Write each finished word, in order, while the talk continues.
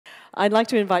I'd like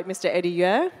to invite Mr. Eddie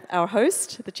Yue, our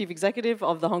host, the Chief Executive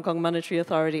of the Hong Kong Monetary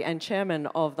Authority and Chairman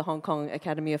of the Hong Kong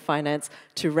Academy of Finance,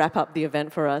 to wrap up the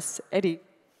event for us. Eddie.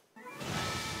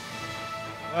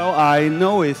 Well, I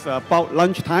know it's about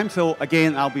lunchtime, so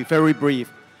again, I'll be very brief.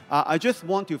 I just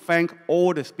want to thank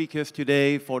all the speakers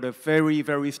today for the very,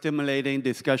 very stimulating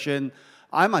discussion.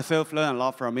 I myself learned a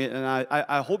lot from it, and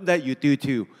I hope that you do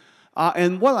too.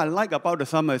 And what I like about the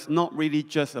summer is not really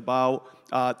just about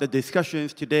the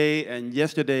discussions today and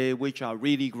yesterday, which are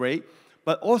really great,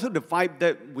 but also the vibe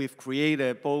that we've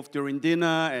created both during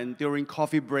dinner and during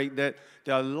coffee break, that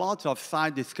there are lots of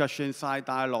side discussions, side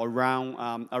dialogue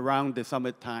around the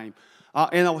summit time.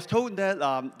 And I was told that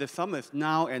the summit is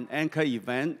now an anchor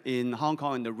event in Hong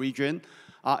Kong and the region,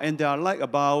 and there are like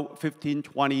about 15,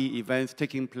 20 events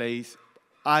taking place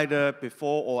either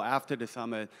before or after the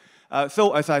summit.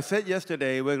 So as I said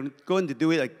yesterday, we're going to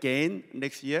do it again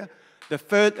next year. The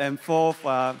 3rd and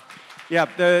 4th,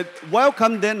 the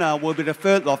welcome dinner will be the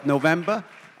 3rd of November.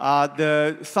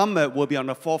 The summit will be on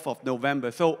the 4th of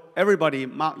November. So everybody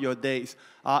mark your dates,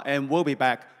 and we'll be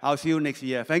back. I'll see you next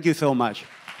year. Thank you so much.